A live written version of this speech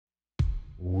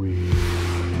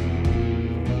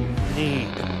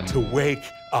to wake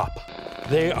up.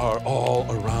 They are all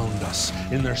around us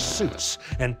in their suits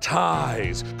and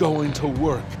ties going to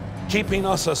work, keeping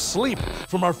us asleep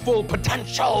from our full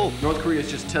potential. North Korea's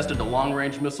just tested a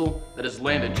long-range missile that has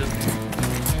landed just...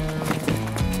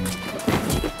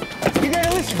 You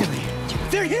gotta listen to me.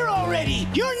 They're here already.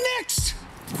 You're next.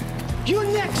 You're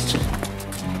next.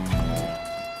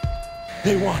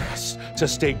 They want us to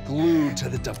stay glued to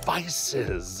the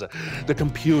devices, the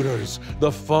computers,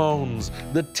 the phones,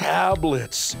 the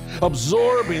tablets,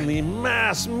 absorbing the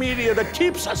mass media that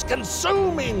keeps us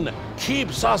consuming,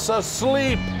 keeps us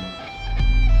asleep.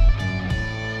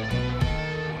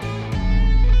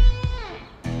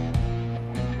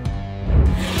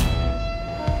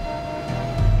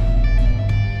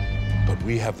 But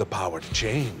we have the power to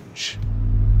change.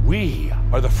 We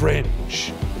are the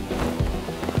Fringe.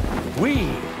 We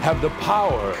have the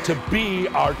power to be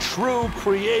our true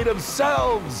creative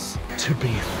selves, to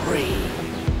be free.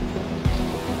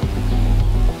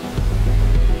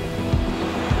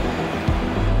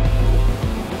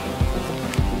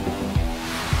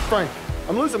 Frank,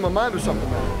 I'm losing my mind or something,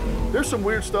 man. There's some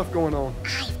weird stuff going on.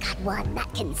 I've got one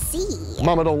that can see.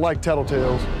 Mama don't like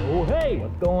tattletales. Oh, hey,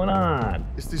 what's going on?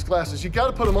 It's these glasses. You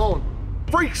gotta put them on.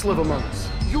 Freaks live among us.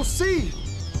 You'll see.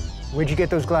 Where'd you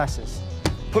get those glasses?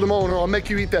 Put them on or I'll make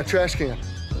you eat that trash can.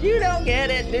 You don't get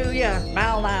it, do ya?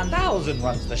 Mal 9000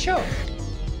 runs the show.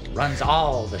 Runs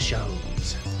all the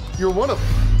shows. You're one of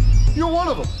them. You're one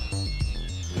of them.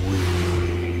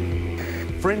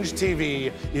 Fringe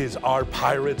TV is our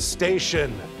pirate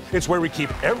station. It's where we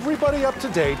keep everybody up to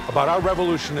date about our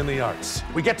revolution in the arts.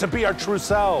 We get to be our true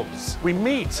selves. We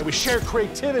meet, we share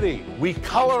creativity. We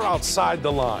color outside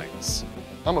the lines.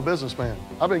 I'm a businessman.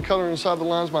 I've been coloring inside the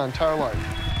lines my entire life.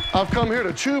 I've come here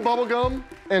to chew bubblegum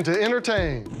and to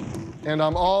entertain. And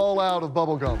I'm all out of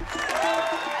bubblegum.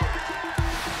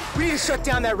 We need to shut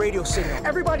down that radio signal.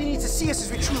 Everybody needs to see us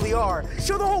as we truly are.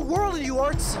 Show the whole world of you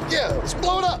arts. Yeah, let's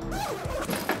blow it up.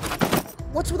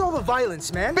 What's with all the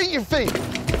violence, man? Beat your feet.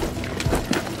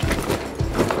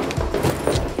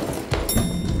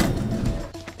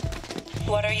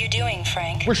 What are you doing,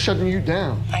 Frank? We're shutting you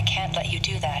down. I can't let you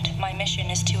do that. My mission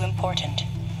is too important.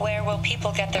 Where will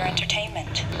people get their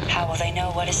entertainment? How will they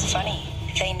know what is funny?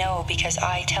 They know because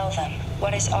I tell them.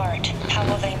 What is art? How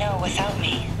will they know without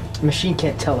me? The machine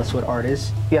can't tell us what art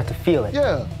is. You have to feel it.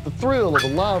 Yeah, the thrill of a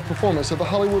live performance at the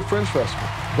Hollywood Fringe Festival.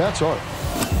 That's art.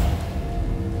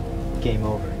 Game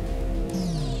over.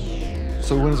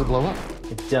 So when does it blow up?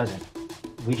 It doesn't.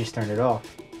 We just turned it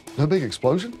off. No big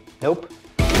explosion? Nope.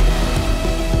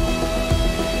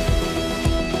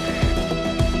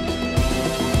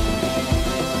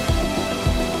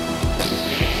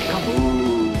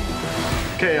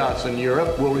 Chaos in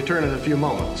Europe will return in a few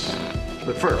moments.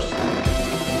 But first,